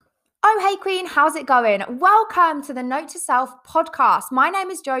Hey Queen, how's it going? Welcome to the Note to Self podcast. My name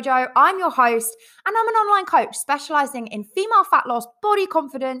is Jojo, I'm your host, and I'm an online coach specializing in female fat loss, body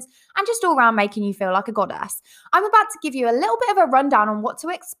confidence, and just all around making you feel like a goddess. I'm about to give you a little bit of a rundown on what to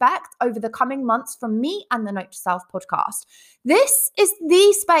expect over the coming months from me and the Note to Self podcast. This is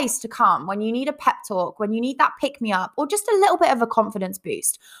the space to come when you need a pep talk, when you need that pick me up, or just a little bit of a confidence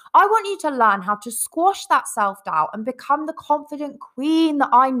boost. I want you to learn how to squash that self-doubt and become the confident queen that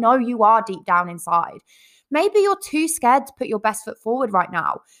I know you are deep down inside. Maybe you're too scared to put your best foot forward right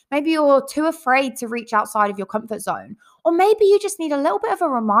now. Maybe you're too afraid to reach outside of your comfort zone. Or maybe you just need a little bit of a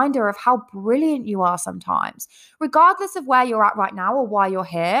reminder of how brilliant you are sometimes. Regardless of where you're at right now or why you're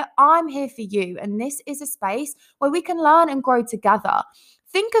here, I'm here for you. And this is a space where we can learn and grow together.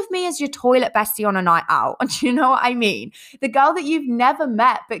 Think of me as your toilet bestie on a night out. Do you know what I mean? The girl that you've never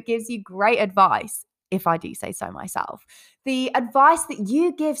met but gives you great advice, if I do say so myself. The advice that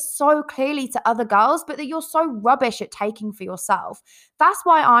you give so clearly to other girls, but that you're so rubbish at taking for yourself. That's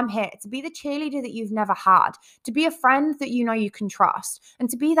why I'm here, to be the cheerleader that you've never had, to be a friend that you know you can trust, and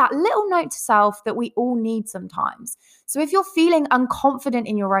to be that little note to self that we all need sometimes. So if you're feeling unconfident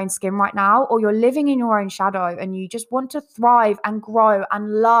in your own skin right now, or you're living in your own shadow and you just want to thrive and grow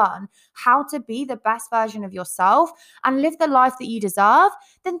and learn how to be the best version of yourself and live the life that you deserve,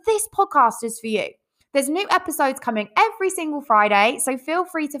 then this podcast is for you. There's new episodes coming every single Friday, so feel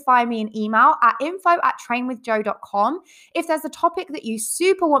free to find me an email at info@trainwithjo.com if there's a topic that you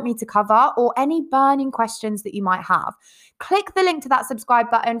super want me to cover or any burning questions that you might have. Click the link to that subscribe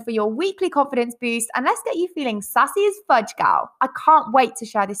button for your weekly confidence boost, and let's get you feeling sassy as fudge, gal. I can't wait to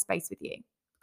share this space with you.